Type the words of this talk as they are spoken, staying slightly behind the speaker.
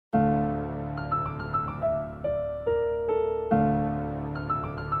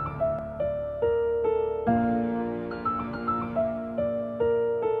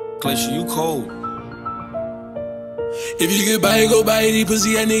Glacier, you cold. If you get by it, go buy it. These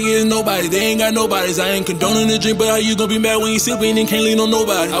pussy ass niggas is nobody. They ain't got nobodies. I ain't condoning the drink, but how you gon' be mad when you sippin' and can't lean on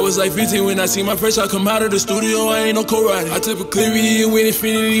nobody? I was like 15 when I see my first shot come out of the studio. I ain't no co-writer. I took a Cleary and went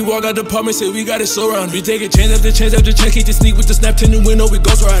Infinity. Walk out the apartment, said we got it so round. We take a chance after chance after chance. Hit the sneak with the snap to the window. We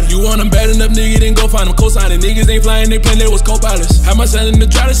ghost riding. You want them bad enough, nigga, then go find them. Co-signing niggas ain't flying, they playin', they was co-pilots. Had my son in the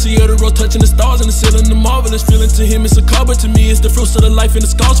driver's seat of the road, touching the stars and the ceiling. The marvelous feeling to him, it's a car, but to me, it's the fruits of the life and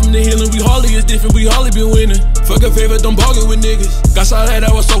the scars from the healing. We hardly is different, we hardly been winning. Fuck a favor, don't bargain with niggas. Got saw that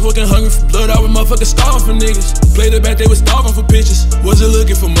I was so fucking hungry for blood, I was motherfucking starving for niggas. Played it back, they was starving for pictures. Wasn't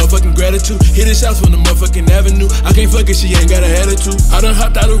looking for motherfucking gratitude. Hit the shots from the motherfucking avenue. I can't fuck it, she ain't got an attitude. I done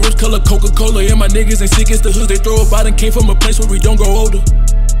hopped out of rose color Coca-Cola, and my niggas ain't sick as the hood. They throw a bite and came from a place where we don't grow older.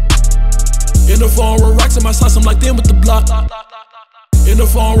 In the farm with rocks in my socks, I'm like them with the block. In the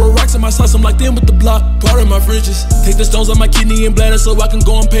farm with rocks in my socks, I'm like them with the block. Part of my fridges. Take the stones on my kidney and bladder so I can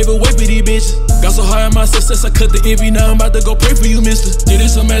go and pave a way for these bitches. Got so high on my success, I cut the envy. Now I'm about to go pray for you, mister. Did it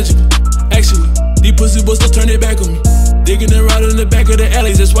some magic. Actually, these pussy boys still turn their back on me. Digging and riding in the back of the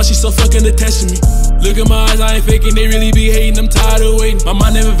alleys, that's why she so fucking attached to me. Look at my eyes, I ain't faking, they really be hating, I'm tired of waiting. My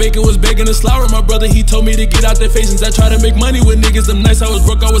mind never vacant, was begging to slaughter. My brother, he told me to get out their faces. I try to make money with niggas, I'm nice, I was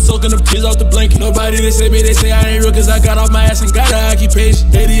broke, I was soaking up tears off the blanket. Nobody they say me, they say I ain't real, cause I got off my ass and got an occupation.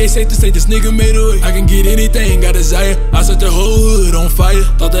 88 safe to say this nigga made a way. I can get anything, got desire. I set the whole hood on fire.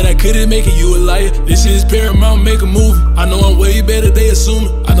 Thought that I couldn't make it, you a liar. This shit is paramount, make a movie. I know I'm way better, they assuming.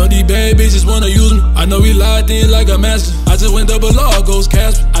 I know these bad bitches wanna use me. I know we locked in like a master. I just went double R, Ghost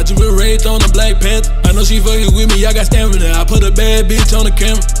Casper. I just been raised on a Black Panther. I know she fucking with me, I got stamina. I put a bad bitch on the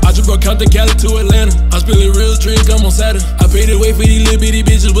camera. I just brought Compton, Cali to Atlanta. I'm spilling real drink, I'm on Saturn. I paid the way for these little bitty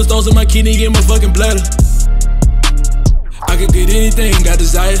bitches with stones in my kidney and my fucking bladder. I could get anything, got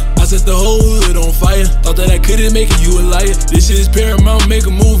desire. I set the whole hood on fire. Thought that I couldn't make it, you a liar. This shit is paramount, make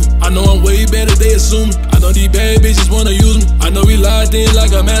a movie. I know I'm way better, they assuming. I know these bad bitches wanna use me. I know we locked in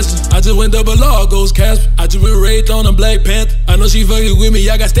like a master. I just went double R, Ghost Casper. I just been raised on a Black Panther. I know she fucking with me,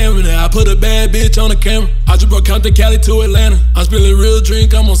 I got stamina. I put a bad bitch on the camera. I just brought Compton, Cali to Atlanta. I'm spilling real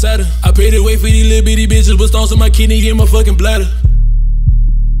drink, I'm on Saturn. I paid the way for these little bitty bitches with stones in my kidney and my fucking bladder.